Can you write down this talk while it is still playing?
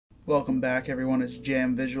Welcome back everyone, it's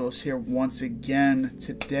Jam Visuals here once again.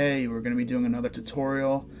 Today we're going to be doing another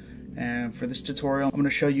tutorial, and for this tutorial I'm going to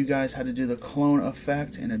show you guys how to do the clone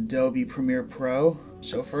effect in Adobe Premiere Pro.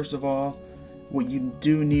 So first of all, what you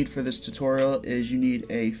do need for this tutorial is you need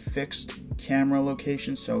a fixed camera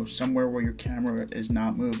location, so somewhere where your camera is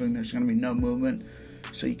not moving, there's going to be no movement.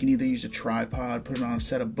 So you can either use a tripod, put it on a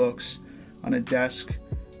set of books, on a desk.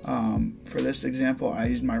 For this example I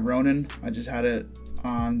used my Ronin. I just had it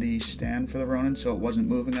on the stand for the Ronin so it wasn't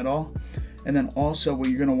moving at all. And then also what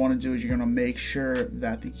you're going to want to do is you're going to make sure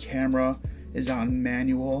that the camera is on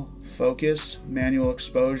manual focus, manual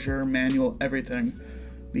exposure, manual everything,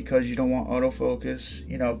 because you don't want autofocus,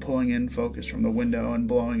 you know, pulling in focus from the window and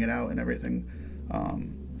blowing it out and everything.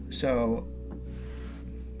 So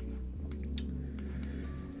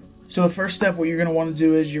the first step, what you're going to want to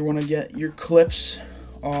do is you want to get your clips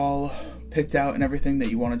all picked out and everything that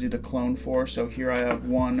you want to do the clone for. So here I have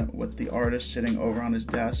one with the artist sitting over on his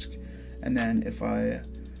desk, and then if I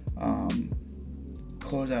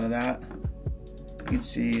close out of that, you can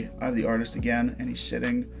see I have the artist again, and he's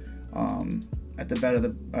sitting at the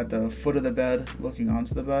foot of the bed, looking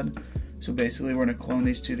onto the bed. So basically we're going to clone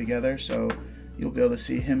these two together, so you'll be able to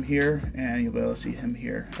see him here and you'll be able to see him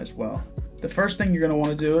here as well. The first thing you're going to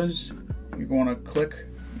want to do is you're going to click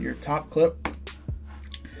your top clip,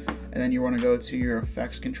 and then you want to go to your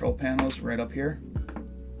effects control panels right up here.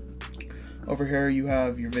 Over here you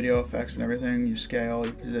have your video effects and everything, your scale,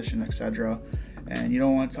 your position, etc. And you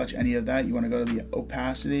don't want to touch any of that. You want to go to the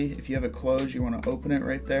opacity. If you have it closed, you want to open it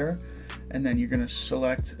right there, and then you're going to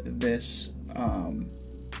select this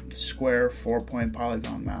square 4-point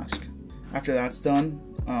polygon mask. After that's done,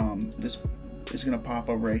 this is going to pop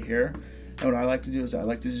up right here. And what I like to do is I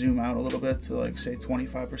like to zoom out a little bit to, like, say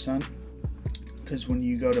 25%. Because when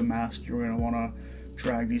you go to mask, you're going to want to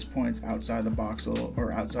drag these points outside the box a little,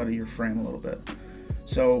 or outside of your frame a little bit.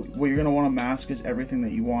 So what you're going to want to mask is everything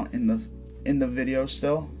that you want in the video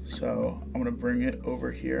still. So I'm going to bring it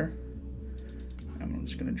over here, and I'm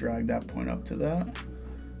just going to drag that point up to that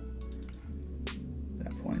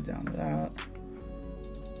point down to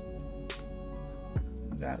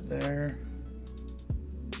that there.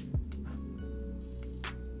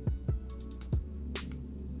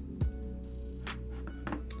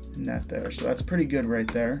 And that there. So that's pretty good right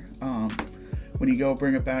there. When you go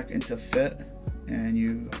bring it back into fit and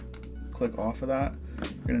you click off of that,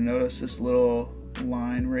 you're going to notice this little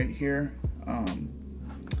line right here,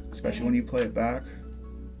 especially when you play it back.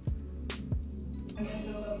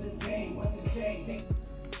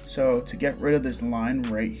 So to get rid of this line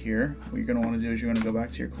right here, what you're going to want to do is you're going to go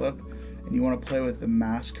back to your clip and you want to play with the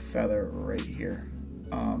mask feather right here.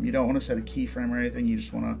 You don't want to set a keyframe or anything, you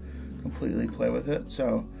just want to completely play with it.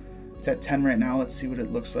 So it's at 10 right now. Let's see what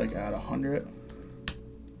it looks like at 100.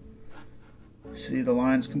 See, the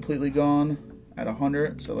line's completely gone at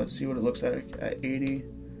 100. So let's see what it looks like at 80.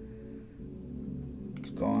 It's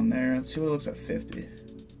gone there. Let's see what it looks at 50.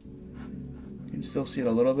 You can still see it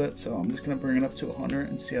a little bit. So I'm just going to bring it up to 100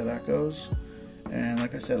 and see how that goes. And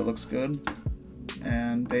like I said, it looks good.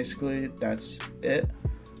 And basically that's it.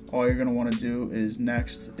 All you're going to want to do is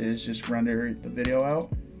next is just render the video out.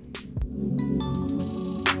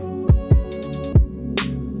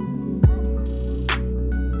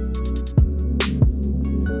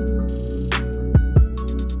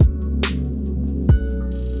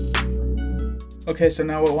 Okay, so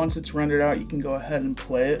now once it's rendered out, you can go ahead and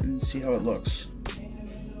play it and see how it looks.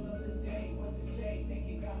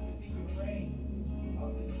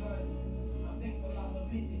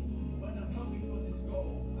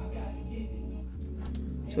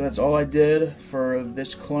 So that's all I did for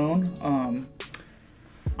this clone.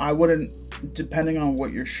 I wouldn't, depending on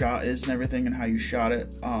what your shot is and everything and how you shot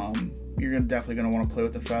it, you're definitely going to want to play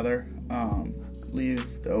with the feather.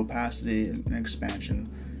 Leave the opacity and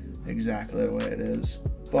expansion exactly the way it is.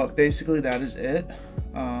 But basically that is it.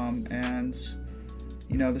 And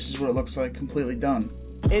you know, this is what it looks like completely done.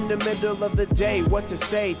 In the middle of the day, what to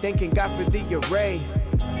say, thanking God for the array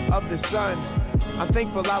of the sun. I'm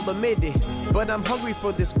thankful I'll admit it, but I'm hungry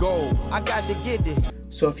for this goal. I got to get it.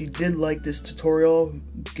 So if you did like this tutorial,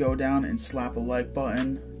 go down and slap a like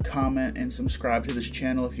button, comment, and subscribe to this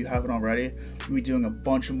channel if you haven't already. We'll be doing a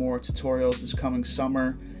bunch of more tutorials this coming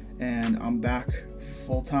summer, and I'm back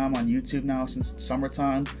full-time on YouTube now since it's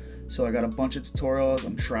summertime. So I got a bunch of tutorials,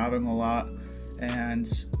 I'm traveling a lot,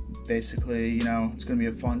 and basically, you know, it's going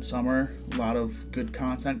to be a fun summer. A lot of good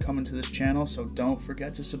content coming to this channel, so don't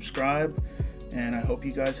forget to subscribe. And I hope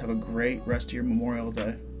you guys have a great rest of your Memorial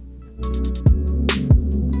Day.